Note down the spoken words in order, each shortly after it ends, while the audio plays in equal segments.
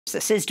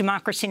This is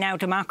Democracy Now!,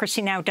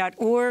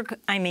 democracynow.org.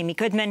 I'm Amy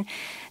Goodman.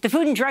 The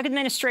Food and Drug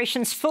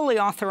Administration's fully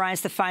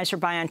authorized the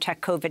Pfizer-BioNTech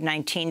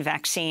COVID-19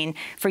 vaccine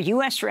for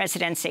U.S.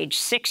 residents age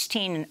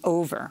 16 and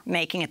over,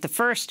 making it the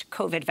first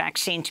COVID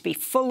vaccine to be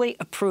fully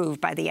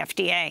approved by the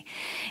FDA.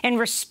 In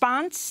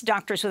response,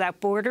 Doctors Without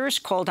Borders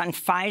called on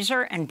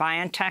Pfizer and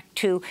BioNTech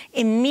to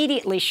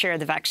immediately share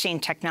the vaccine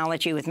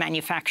technology with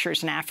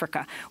manufacturers in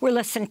Africa, where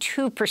less than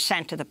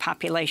 2% of the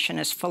population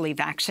is fully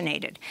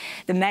vaccinated.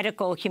 The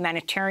medical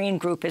humanitarian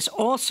group is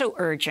also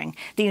urging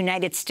the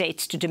United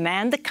States to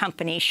demand the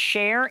company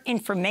share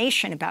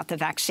information about the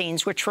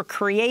vaccines, which were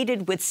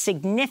created with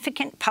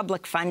significant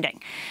public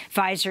funding.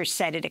 Pfizer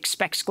said it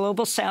expects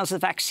global sales of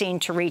the vaccine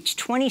to reach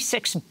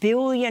 $26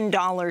 billion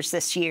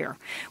this year.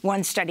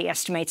 One study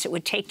estimates it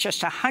would take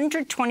just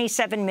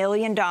 $127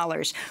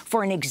 million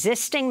for an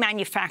existing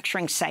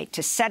manufacturing site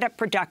to set up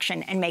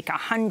production and make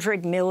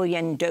 100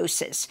 million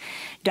doses.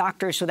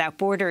 Doctors Without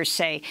Borders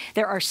say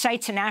there are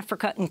sites in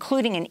Africa,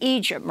 including in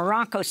Egypt,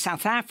 Morocco,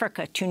 South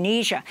Africa,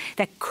 Tunisia,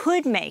 that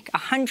could make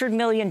 100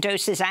 million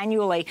doses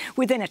annually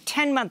within a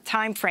 10-month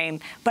time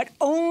frame, but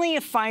only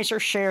if Pfizer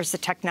shares the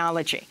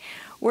technology.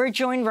 We're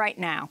joined right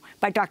now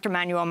by Dr.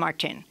 Manuel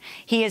Martin.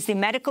 He is the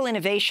Medical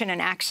Innovation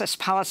and Access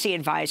Policy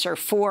Advisor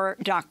for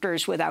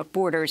Doctors Without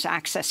Borders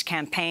Access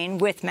Campaign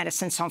with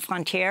Médecins Sans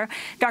Frontières.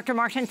 Dr.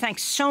 Martin,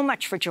 thanks so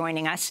much for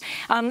joining us.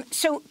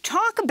 So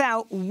talk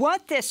about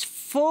what this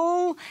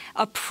full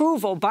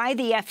approval by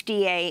the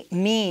FDA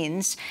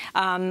means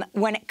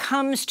when it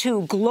comes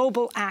to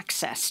global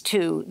access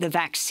to the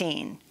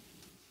vaccine.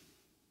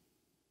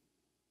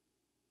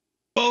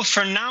 Well,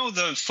 for now,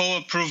 the full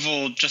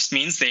approval just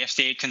means the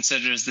FDA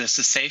considers this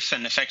a safe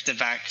and effective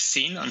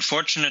vaccine.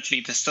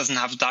 Unfortunately, this doesn't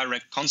have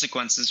direct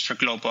consequences for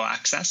global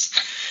access.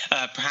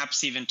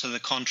 Perhaps even to the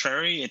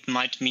contrary, it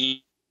might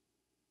mean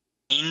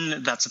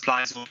that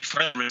supplies will be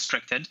further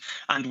restricted,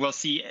 and we'll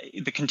see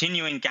the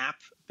continuing gap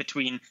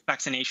between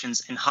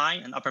vaccinations in high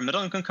and upper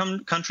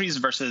middle-income countries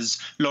versus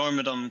lower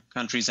middle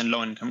countries and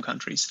low-income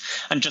countries.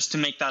 And just to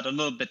make that a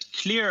little bit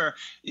clearer,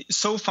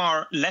 so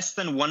far, less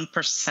than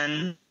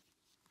 1%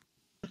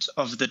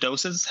 of the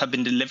doses have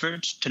been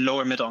delivered to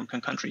lower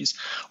middle-income countries,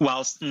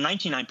 whilst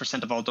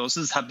 99% of all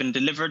doses have been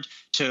delivered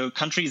to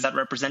countries that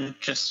represent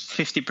just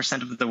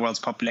 50% of the world's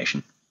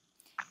population.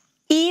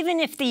 Even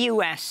if the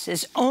U.S.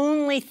 is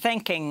only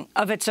thinking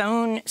of its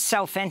own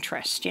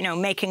self-interest,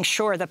 making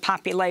sure the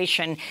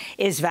population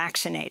is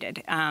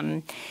vaccinated,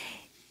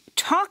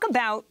 talk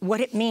about what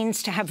it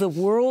means to have the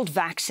world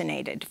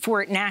vaccinated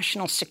for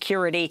national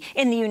security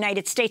in the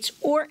United States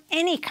or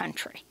any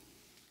country.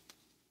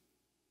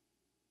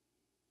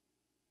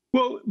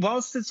 Well,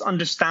 whilst it's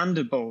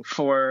understandable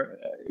for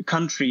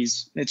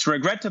countries, it's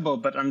regrettable,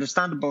 but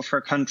understandable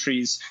for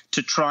countries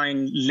to try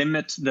and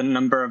limit the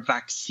number of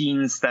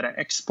vaccines that are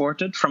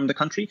exported from the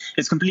country,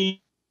 it's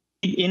completely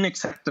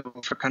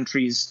unacceptable for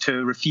countries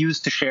to refuse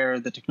to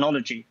share the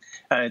technology.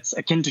 It's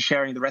akin to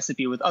sharing the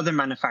recipe with other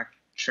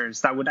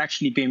manufacturers. That would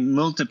actually be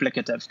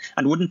multiplicative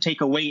and wouldn't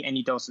take away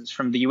any doses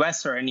from the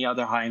US or any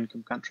other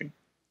high-income country.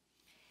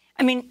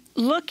 I mean,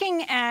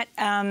 looking at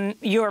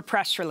your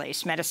press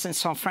release, Médecins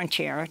Sans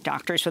Frontières,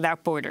 Doctors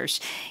Without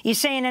Borders, you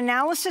say an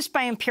analysis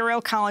by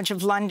Imperial College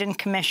of London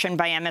commissioned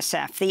by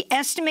MSF, the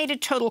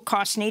estimated total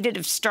cost needed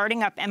of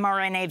starting up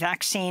mRNA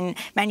vaccine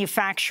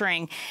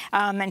manufacturing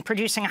and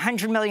producing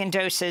 100 million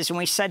doses, and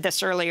we said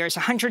this earlier, is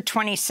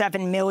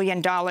 $127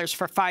 million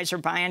for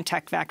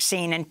Pfizer-BioNTech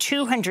vaccine and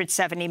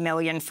 $270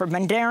 million for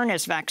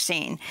Moderna's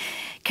vaccine.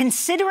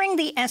 Considering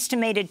the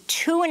estimated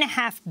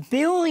 $2.5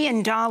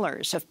 billion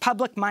of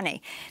public money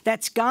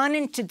that's gone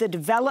into the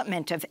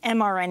development of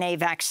mRNA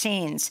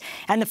vaccines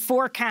and the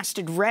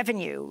forecasted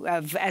revenue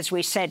of, as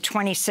we said,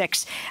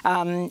 $26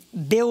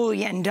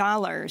 billion and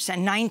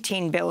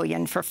 $19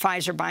 billion for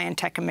Pfizer,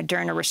 BioNTech, and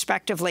Moderna,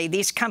 respectively,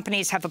 these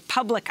companies have a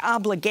public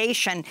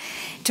obligation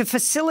to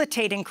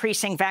facilitate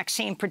increasing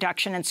vaccine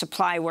production and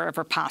supply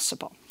wherever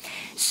possible.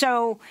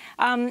 So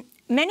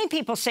many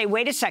people say,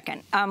 wait a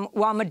second,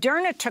 while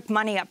Moderna took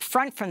money up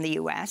front from the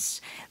U.S.,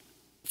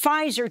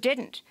 Pfizer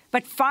didn't.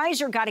 But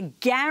Pfizer got a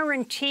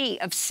guarantee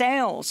of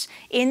sales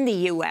in the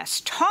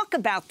U.S. Talk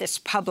about this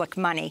public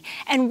money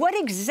and what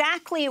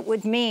exactly it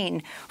would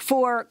mean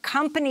for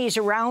companies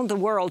around the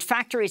world,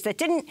 factories that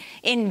didn't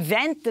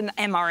invent the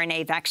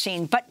mRNA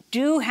vaccine, but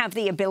do have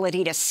the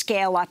ability to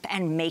scale up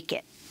and make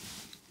it.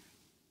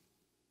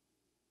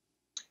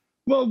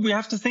 Well, we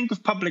have to think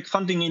of public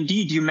funding.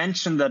 Indeed, you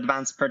mentioned the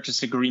advanced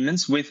purchase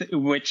agreements, with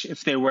which,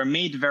 if they were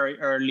made very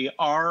early,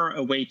 are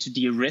a way to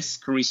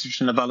de-risk research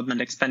and development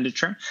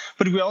expenditure.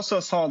 But we also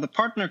saw the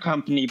partner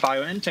company,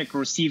 BioNTech,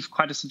 receive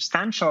quite a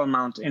substantial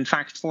amount, in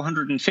fact,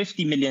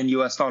 $450 million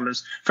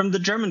from the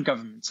German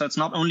government. So it's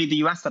not only the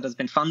US that has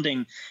been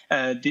funding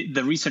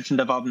the research and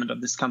development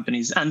of these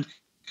companies. And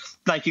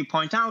like you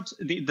point out,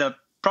 the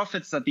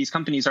profits that these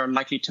companies are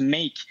likely to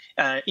make,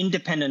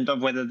 independent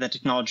of whether the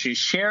technology is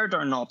shared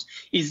or not,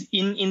 is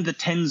in the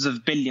tens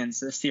of billions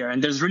this year.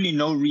 And there's really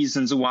no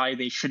reasons why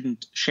they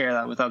shouldn't share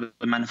that with other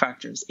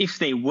manufacturers. If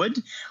they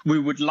would, we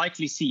would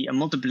likely see a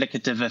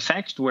multiplicative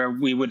effect where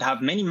we would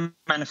have many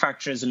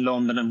manufacturers in low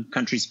and middle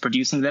countries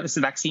producing this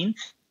vaccine.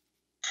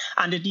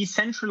 And a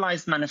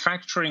decentralized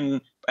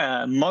manufacturing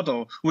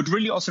model would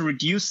really also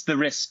reduce the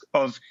risk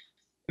of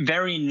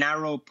very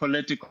narrow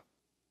political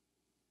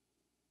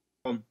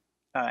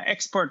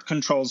export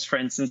controls, for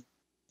instance,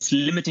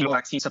 limiting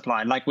vaccine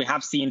supply, like we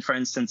have seen, for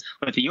instance,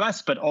 with the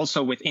US, but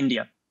also with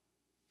India.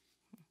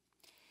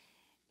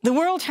 The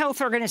World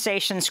Health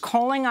Organization is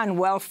calling on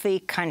wealthy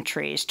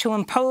countries to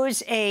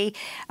impose a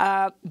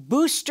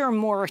booster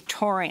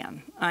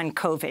moratorium on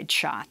COVID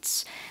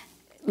shots.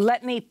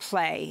 Let me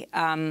play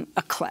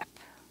a clip.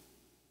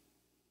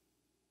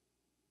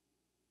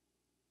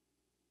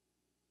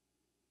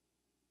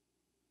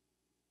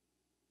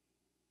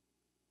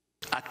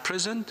 At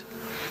present,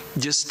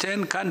 just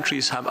 10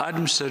 countries have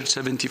administered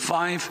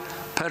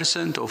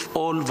 75% of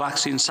all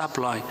vaccine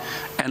supply,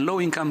 and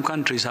low-income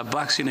countries have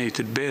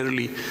vaccinated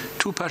barely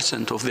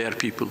 2% of their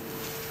people.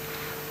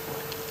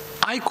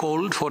 I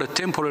called for a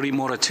temporary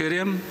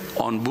moratorium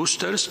on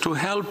boosters to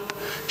help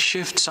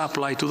shift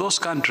supply to those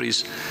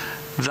countries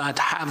that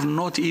have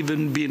not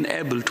even been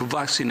able to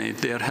vaccinate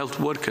their health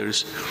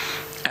workers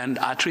and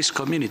at-risk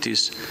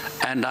communities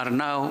and are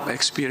now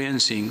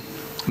experiencing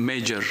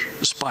major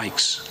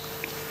spikes.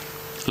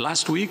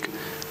 Last week,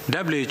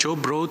 WHO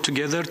brought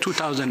together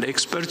 2,000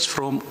 experts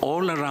from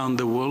all around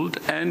the world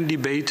and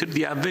debated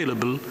the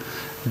available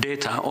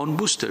data on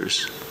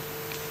boosters.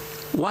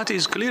 What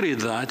is clear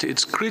is that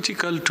it's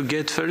critical to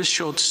get first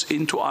shots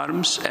into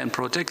arms and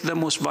protect the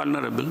most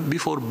vulnerable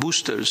before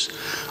boosters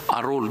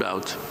are rolled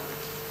out.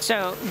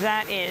 So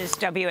that is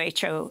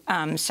WHO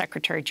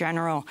Secretary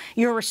General.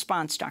 Your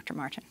response, Dr.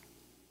 Martin?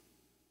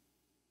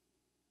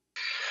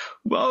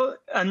 Well,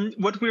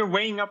 what we're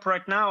weighing up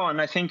right now, and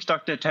I think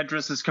Dr.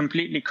 Tedros is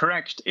completely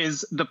correct,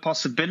 is the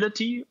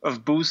possibility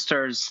of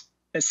boosters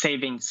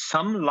saving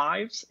some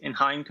lives in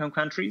high-income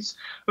countries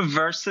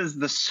versus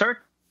the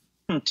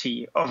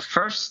certainty of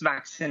first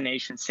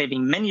vaccination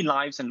saving many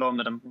lives in low and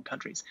middle-income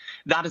countries.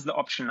 That is the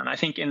option. And I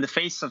think in the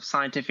face of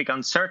scientific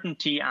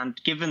uncertainty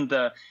and given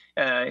the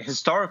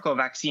historical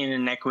vaccine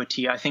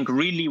inequity, I think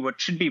really what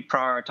should be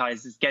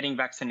prioritized is getting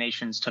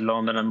vaccinations to low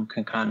and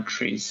middle-income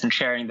countries and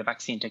sharing the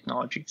vaccine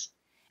technologies.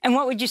 And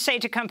what would you say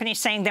to companies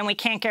saying then we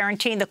can't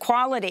guarantee the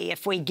quality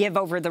if we give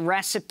over the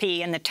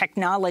recipe and the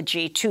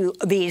technology to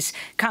these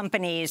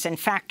companies and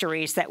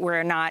factories that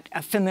we're not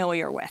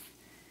familiar with?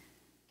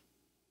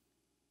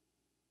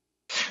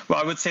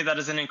 Well, I would say that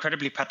is an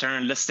incredibly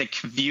paternalistic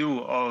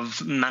view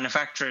of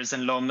manufacturers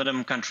in low and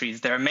middle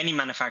countries. There are many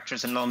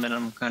manufacturers in low and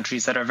middle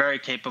countries that are very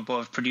capable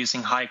of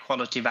producing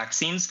high-quality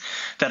vaccines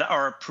that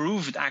are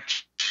approved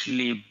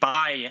actually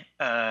by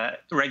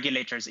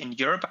regulators in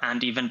Europe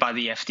and even by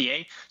the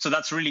FDA. So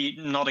that's really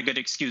not a good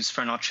excuse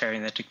for not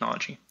sharing the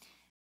technology.